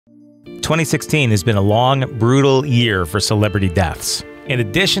2016 has been a long, brutal year for celebrity deaths. In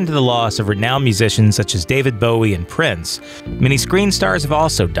addition to the loss of renowned musicians such as David Bowie and Prince, many screen stars have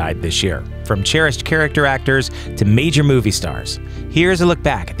also died this year, from cherished character actors to major movie stars. Here's a look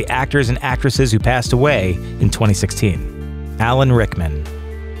back at the actors and actresses who passed away in 2016. Alan Rickman.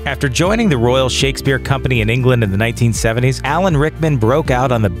 After joining the Royal Shakespeare Company in England in the 1970s, Alan Rickman broke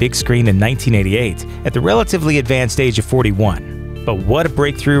out on the big screen in 1988 at the relatively advanced age of 41. But what a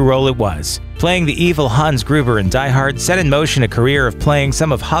breakthrough role it was. Playing the evil Hans Gruber in Die Hard set in motion a career of playing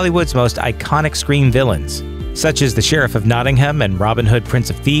some of Hollywood's most iconic screen villains, such as the Sheriff of Nottingham and Robin Hood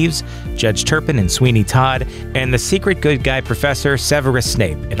Prince of Thieves, Judge Turpin in Sweeney Todd, and the secret good guy Professor Severus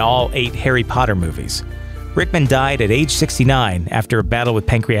Snape in all 8 Harry Potter movies. Rickman died at age 69 after a battle with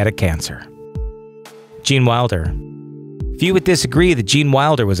pancreatic cancer. Gene Wilder. Few would disagree that Gene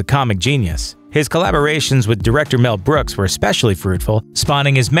Wilder was a comic genius. His collaborations with director Mel Brooks were especially fruitful,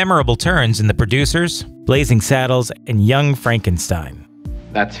 spawning his memorable turns in The Producers, Blazing Saddles, and Young Frankenstein.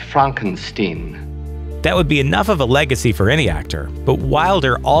 That's Frankenstein. That would be enough of a legacy for any actor, but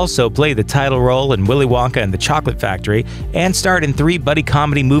Wilder also played the title role in Willy Wonka and the Chocolate Factory and starred in 3 buddy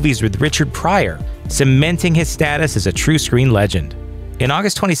comedy movies with Richard Pryor, cementing his status as a true screen legend. In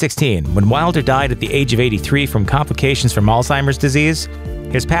August 2016, when Wilder died at the age of 83 from complications from Alzheimer's disease,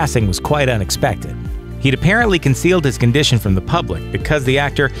 his passing was quite unexpected. He'd apparently concealed his condition from the public because the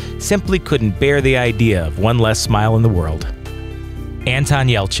actor simply couldn't bear the idea of one less smile in the world. Anton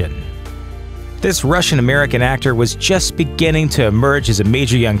Yelchin. This Russian-American actor was just beginning to emerge as a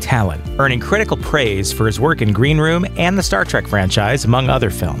major young talent, earning critical praise for his work in Green Room and the Star Trek franchise, among other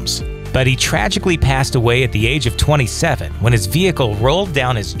films. But he tragically passed away at the age of 27 when his vehicle rolled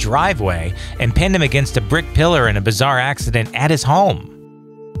down his driveway and pinned him against a brick pillar in a bizarre accident at his home.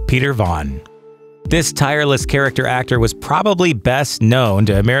 Peter Vaughan. This tireless character actor was probably best known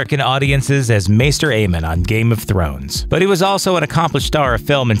to American audiences as Maester Aemon on Game of Thrones, but he was also an accomplished star of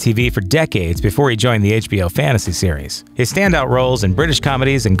film and TV for decades before he joined the HBO fantasy series. His standout roles in British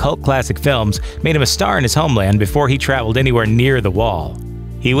comedies and cult classic films made him a star in his homeland before he traveled anywhere near the Wall.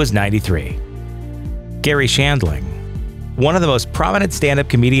 He was 93. Garry Shandling. One of the most prominent stand-up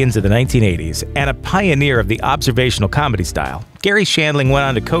comedians of the 1980s and a pioneer of the observational comedy style, Garry Shandling went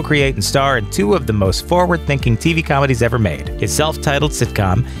on to co-create and star in 2 of the most forward-thinking TV comedies ever made, his self-titled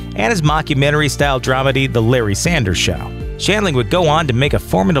sitcom and his mockumentary-style dramedy The Larry Sanders Show. Shandling would go on to make a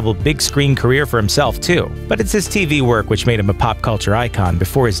formidable big-screen career for himself too, but it's his TV work which made him a pop culture icon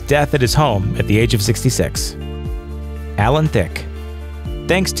before his death at his home at the age of 66. Alan Thicke.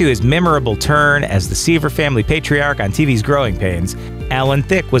 Thanks to his memorable turn as the Seaver family patriarch on TV's Growing Pains, Alan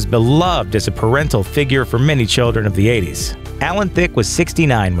Thicke was beloved as a parental figure for many children of the 80s. Alan Thicke was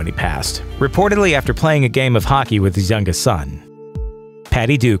 69 when he passed, reportedly after playing a game of hockey with his youngest son.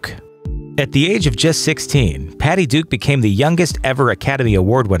 Patty Duke. At the age of just 16, Patty Duke became the youngest ever Academy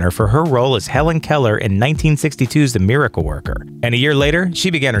Award winner for her role as Helen Keller in 1962's The Miracle Worker, and a year later, she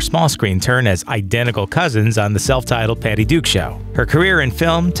began her small screen turn as identical cousins on the self-titled Patty Duke Show. Her career in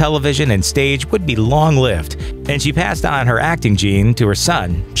film, television, and stage would be long-lived, and she passed on her acting gene to her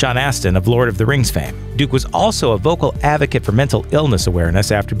son, Sean Astin of Lord of the Rings fame. Duke was also a vocal advocate for mental illness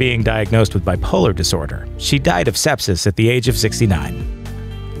awareness after being diagnosed with bipolar disorder. She died of sepsis at the age of 69.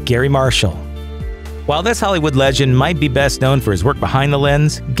 Garry Marshall. While this Hollywood legend might be best known for his work behind the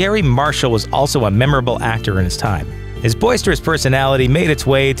lens, Garry Marshall was also a memorable actor in his time. His boisterous personality made its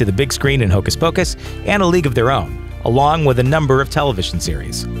way to the big screen in Hocus Pocus and A League of Their Own, along with a number of television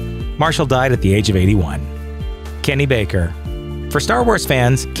series. Marshall died at the age of 81. Kenny Baker. For Star Wars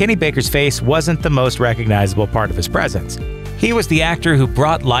fans, Kenny Baker's face wasn't the most recognizable part of his presence. He was the actor who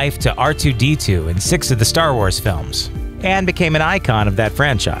brought life to R2-D2 in 6 of the Star Wars films, and became an icon of that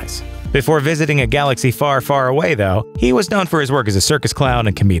franchise. Before visiting a galaxy far, far away, though, he was known for his work as a circus clown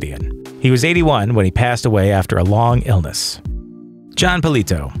and comedian. He was 81 when he passed away after a long illness. Jon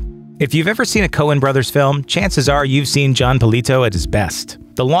Polito. If you've ever seen a Coen Brothers film, chances are you've seen Jon Polito at his best.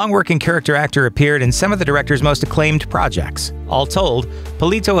 The long-working character actor appeared in some of the director's most acclaimed projects. All told,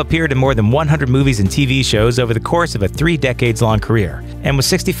 Polito appeared in more than 100 movies and TV shows over the course of a 3-decades-long career, and was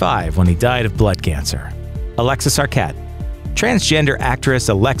 65 when he died of blood cancer. Alexis Arquette. Transgender actress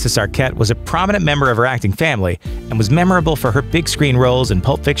Alexis Arquette was a prominent member of her acting family and was memorable for her big-screen roles in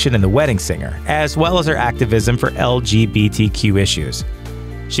Pulp Fiction and The Wedding Singer, as well as her activism for LGBTQ issues.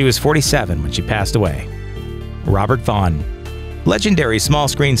 She was 47 when she passed away. Robert Vaughn. Legendary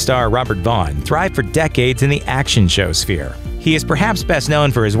small-screen star Robert Vaughn thrived for decades in the action show sphere. He is perhaps best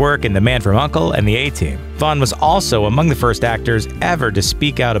known for his work in The Man from U.N.C.L.E. and The A-Team. Vaughn was also among the first actors ever to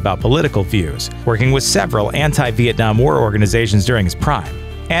speak out about political views, working with several anti-Vietnam War organizations during his prime.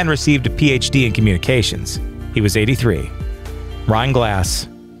 and received a PhD in communications. He was 83. Ron Glass.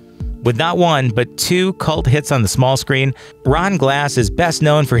 With not one, but 2 cult hits on the small screen, Ron Glass is best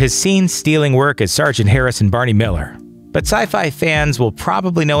known for his scene-stealing work as Sergeant Harris in Barney Miller. But sci-fi fans will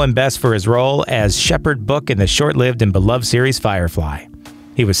probably know him best for his role as Shepard Book in the short-lived and beloved series Firefly.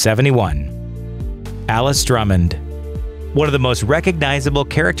 He was 71. Alice Drummond. One of the most recognizable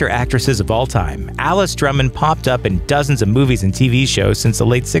character actresses of all time, Alice Drummond popped up in dozens of movies and TV shows since the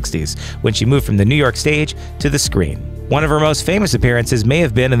late 60s, when she moved from the New York stage to the screen. One of her most famous appearances may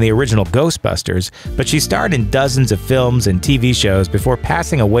have been in the original Ghostbusters, but she starred in dozens of films and TV shows before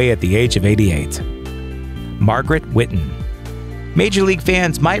passing away at the age of 88. Margaret Whitton. Major League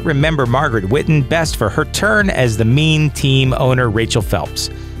fans might remember Margaret Whitton best for her turn as the mean team owner Rachel Phelps,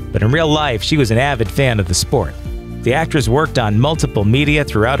 but in real life she was an avid fan of the sport. The actress worked on multiple media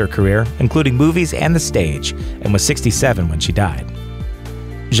throughout her career, including movies and the stage, and was 67 when she died.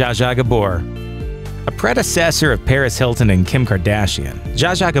 Zsa Zsa Gabor. A predecessor of Paris Hilton and Kim Kardashian,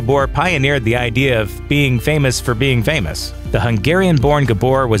 Zsa Zsa Gabor pioneered the idea of being famous for being famous. The Hungarian-born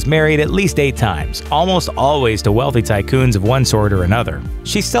Gabor was married at least 8 times, almost always to wealthy tycoons of one sort or another.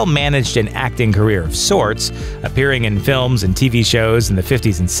 She still managed an acting career of sorts, appearing in films and TV shows in the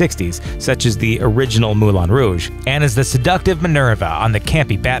 50s and 60s, such as the original Moulin Rouge, and as the seductive Minerva on the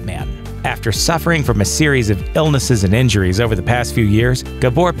campy Batman. After suffering from a series of illnesses and injuries over the past few years,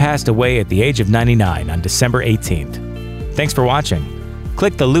 Gabor passed away at the age of 99 on December 18th. Thanks for watching.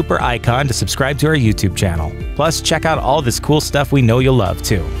 Click the looper icon to subscribe to our YouTube channel. Plus, check out all this cool stuff we know you'll love,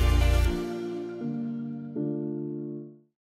 too.